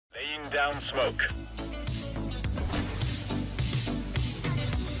Laying down smoke.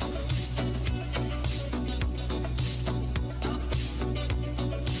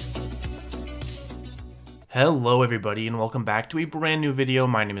 Hello everybody and welcome back to a brand new video.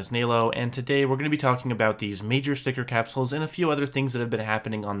 My name is Nalo and today we're going to be talking about these major sticker capsules and a few other things that have been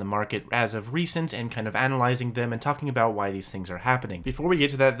happening on the market as of recent and kind of analyzing them and talking about why these things are happening. Before we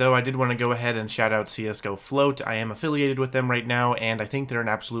get to that though, I did want to go ahead and shout out CSGO Float. I am affiliated with them right now and I think they're an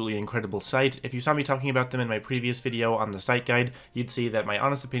absolutely incredible site. If you saw me talking about them in my previous video on the site guide, you'd see that my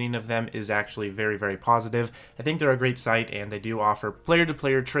honest opinion of them is actually very positive. I think they're a great site and they do offer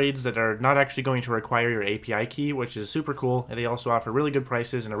player-to-player trades that are not actually going to require your API key, which is super cool, and they also offer really good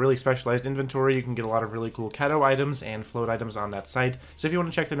prices and a really specialized inventory. You can get a lot of really cool Cato items and float items on that site, so if you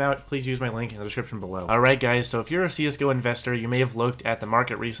want to check them out, please use my link in the description below. Alright guys, so if you're a CSGO investor, you may have looked at the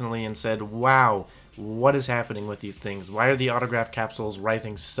market recently and said, wow, what is happening with these things? Why are the autograph capsules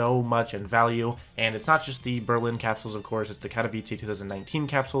rising so much in value? And it's not just the Berlin capsules, of course, it's the Katowice 2019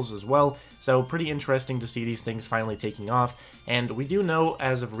 capsules as well. So pretty interesting to see these things finally taking off. And we do know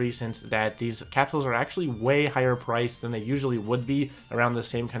as of recent that these capsules are actually way higher priced than they usually would be around the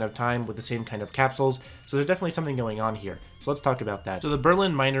same kind of time with the same kind of capsules. So there's definitely something going on here. So let's talk about that. So the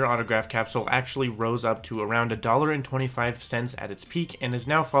Berlin minor autograph capsule actually rose up to around $1.25 at its peak and has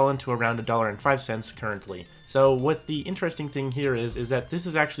now fallen to around $1.05 currently. So what the interesting thing here is that this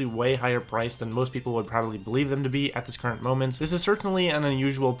is actually way higher priced than most people would probably believe them to be at this current moment. This is certainly an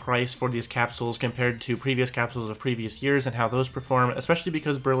unusual price for these capsules compared to previous capsules of previous years and how those perform, especially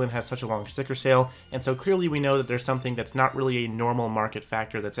because Berlin has such a long sticker sale, and so clearly we know that there's something that's not really a normal market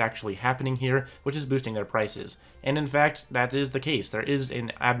factor that's actually happening here, which is boosting their prices. And in fact, that is the case. There is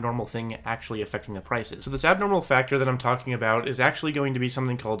an abnormal thing actually affecting the prices. So this abnormal factor that I'm talking about is actually going to be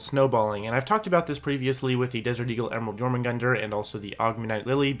something called snowballing, and I've talked about this previously with the Desert Eagle Emerald Jormungandr and also the Augmenite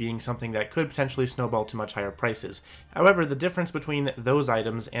Lily being something that could potentially snowball to much higher prices. However, the difference between those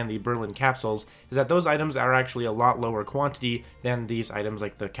items and the Berlin capsules is that those items are actually a lot lower quantity than these items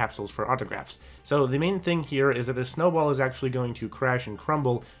like the capsules for autographs. So the main thing here is that the snowball is actually going to crash and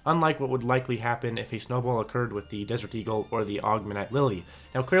crumble, unlike what would likely happen if a snowball occurred with the Desert Eagle or the Augmenite Lily.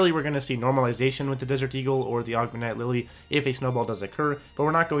 Now clearly we're going to see normalization with the Desert Eagle or the Augmenite Lily if a snowball does occur, but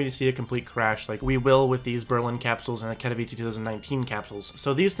we're not going to see a complete crash like we will with these Berlin capsules and the Katowice 2019 capsules.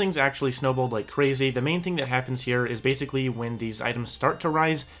 So these things actually snowballed like crazy. The main thing that happens here is basically when these items start to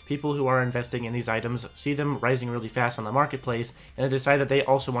rise, people who are investing in these items see them rising really fast on the marketplace and they decide that they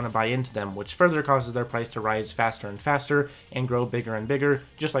also want to buy into them, which further causes their price to rise faster and faster and grow bigger and bigger,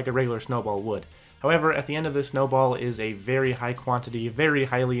 just like a regular snowball would. However, at the end of this snowball is a very high quantity, very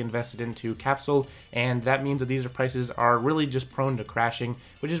highly invested into capsule, and that means that these prices are really just prone to crashing,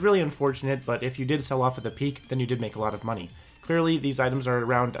 which is really unfortunate, but if you did sell off at the peak, then you did make a lot of money. Clearly, these items are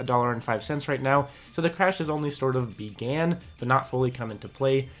around $1.05 right now, so the crash has only sort of began, but not fully come into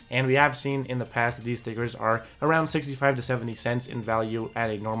play, and we have seen in the past that these stickers are around 65 to 70 cents in value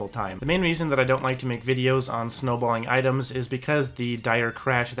at a normal time. The main reason that I don't like to make videos on snowballing items is because the dire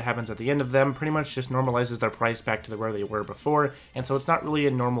crash that happens at the end of them pretty much just normalizes their price back to where they were before, and so it's not really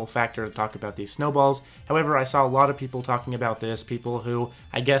a normal factor to talk about these snowballs. However, I saw a lot of people talking about this, people who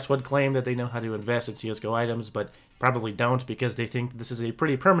I guess would claim that they know how to invest in CSGO items, but probably don't because they think this is a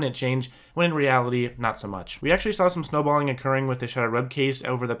pretty permanent change, when in reality, not so much. We actually saw some snowballing occurring with the Shutter Web case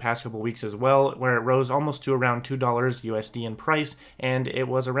over the past couple weeks as well, where it rose almost to around $2 USD in price, and it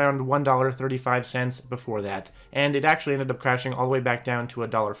was around $1.35 before that. And it actually ended up crashing all the way back down to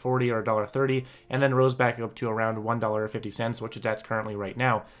 $1.40 or $1.30, and then rose back up to around $1.50, which it's currently right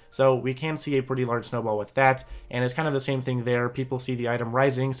now. So we can see a pretty large snowball with that, and it's kind of the same thing there. People see the item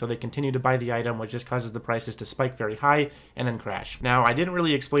rising, so they continue to buy the item, which just causes the prices to spike very high and then crash. Now, I didn't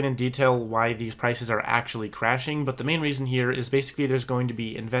really explain in detail why these prices are actually crashing, but the main reason here is basically there's going to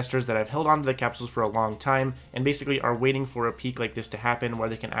be investors that have held onto the capsules for a long time and basically are waiting for a peak like this to happen where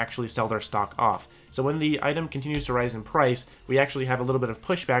they can actually sell their stock off. So when the item continues to rise in price, we actually have a little bit of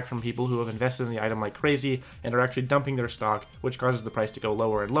pushback from people who have invested in the item like crazy and are actually dumping their stock, which causes the price to go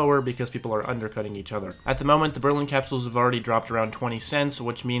lower and lower because people are undercutting each other. At the moment, the Berlin capsules have already dropped around 20 cents,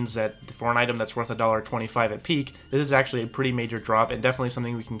 which means that for an item that's worth $1.25 at peak, this is actually a pretty major drop and definitely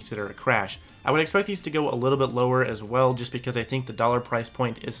something we can consider a crash. I would expect these to go a little bit lower as well, just because I think the dollar price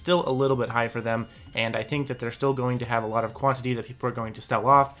point is still a little bit high for them, and I think that they're still going to have a lot of quantity that people are going to sell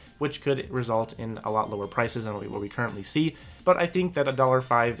off, which could result in a lot lower prices than what we currently see. but I think that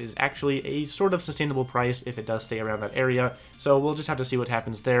 $1.05 is actually a sort of sustainable price if it does stay around that area. So we'll just have to see what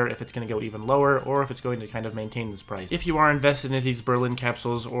happens there, if it's going to go even lower or if it's going to kind of maintain this price. If you are invested in these Berlin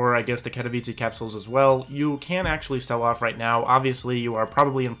capsules, or I guess the Katowice capsules as well, you can actually sell off right now. Obviously, you are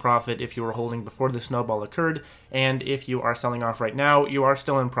probably in profit if you were holding before the snowball occurred, and if you are selling off right now, you are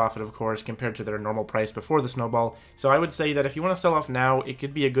still in profit, of course, compared to their normal price before the snowball. So I would say that if you want to sell off now, it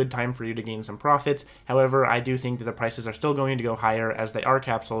could be a good time for you to gain some profits. However, I do think that the prices are still going to go higher as they are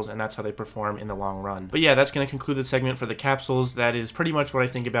capsules, and that's how they perform in the long run. But yeah, that's going to conclude the segment for the capsules. That is pretty much what I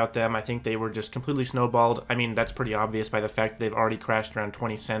think about them. I think they were just completely snowballed. I mean, that's pretty obvious by the fact that they've already crashed around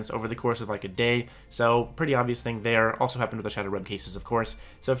 20 cents over the course of like a day. So pretty obvious thing there. Also happened with the Shadow Rub cases, of course.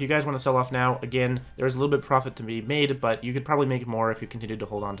 So if you guys want to sell off now, again, there's a little bit of profit to be made, but you could probably make more if you continue to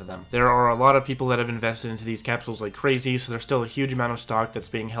hold on to them. There are a lot of people that have invested into these capsules like crazy, so there's still a huge amount of stock that's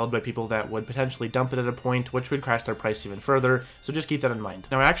being held by people that would potentially dump it at a point, which would crash their price even further. So just keep that in mind.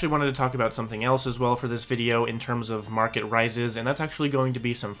 Now, I actually wanted to talk about something else as well for this video in terms of market rises, and that's actually going to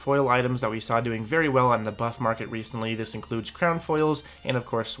be some foil items that we saw doing very well on the buff market recently. This includes crown foils and of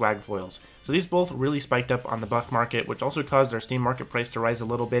course swag foils. So these both really spiked up on the buff market, which also caused their Steam market price to rise a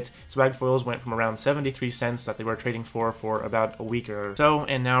little bit. Swag foils went from around 73 cents that they were trading for about a week or so,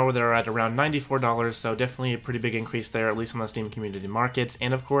 and now they're at around $94, so definitely a pretty big increase there, at least on the Steam community markets.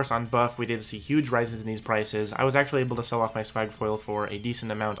 And of course on buff, we did see huge rises in these prices. I was actually able to sell off my swag foil for a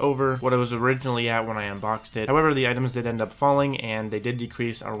decent amount over what it was originally at when I unboxed it. However, the items did end up falling, and they did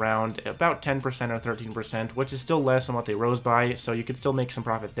decrease around about 10% or 13%, which is still less than what they rose by, so you could still make some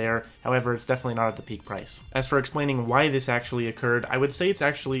profit there. However, it's definitely not at the peak price. As for explaining why this actually occurred, I would say it's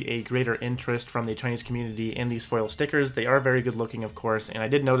actually a greater interest from the Chinese community in these foil stickers. They are very good looking, of course, and I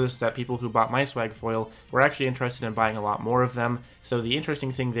did notice that people who bought my swag foil were actually interested in buying a lot more of them. So the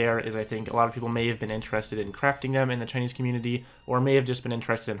interesting thing there is I think a lot of people may have been interested in crafting them in the Chinese community, or may have just been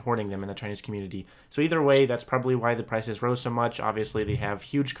interested in hoarding them in the Chinese community. So either way, that's probably why the prices rose so much. Obviously, they have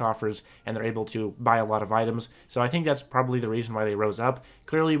huge coffers, and they're able to buy a lot of items. So I think that's probably the reason why they rose up.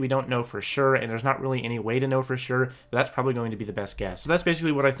 Clearly, we don't know for sure, and there's not really any way to know for sure, but that's probably going to be the best guess. So that's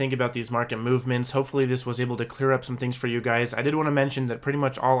basically what I think about these market movements. Hopefully this was able to clear up some things for you guys. I did want to mention that pretty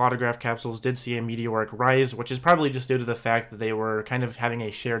much all autograph capsules did see a meteoric rise, which is probably just due to the fact that they were kind of having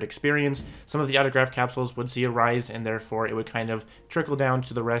a shared experience. Some of the autograph capsules would see a rise, and therefore it would kind of trickle down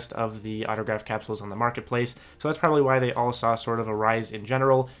to the rest of the autograph capsules on the marketplace. So that's probably why they all saw sort of a rise in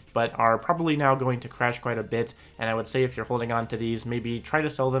general, but are probably now going to crash quite a bit. And I would say if you're holding on to these, maybe try to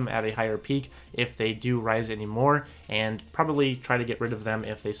sell them at a higher peak if they do rise anymore, and probably try to get rid of them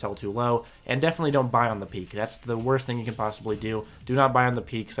if they sell too low. And definitely don't buy on the peak. That's the worst thing you can possibly do. Do not buy on the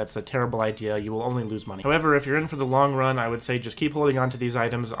peaks. That's a terrible idea. You will only lose money. However, if you're in for the long run, I would say just keep holding on to these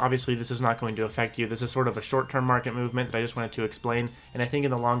items. Obviously, this is not going to affect you. This is sort of a short-term market movement that I just wanted to explain, and I think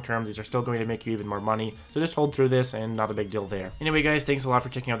in the long term, these are still going to make you even more money. So just hold through this, and not a big deal there. Anyway, guys, thanks a lot for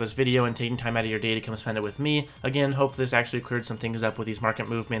checking out this video and taking time out of your day to come spend it with me. Again, hope this actually cleared some things up with these market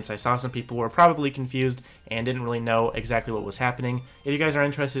movements. I saw some people were probably confused and didn't really know exactly what was happening. If you guys are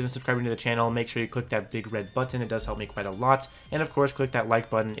interested in subscribing to the channel, make sure you click that big red button. It does help me quite a lot. And of course, click that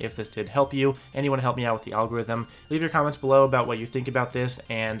like button if this did help you and you want to help me out with the algorithm. Leave your comments below about what you think about this,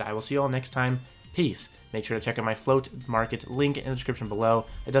 and I will see you all next time. Peace. Make sure to check out my float market link in the description below.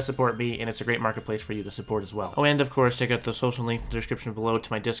 It does support me, and it's a great marketplace for you to support as well. Oh, and of course, check out the social links in the description below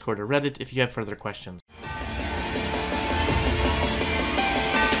to my Discord or Reddit if you have further questions.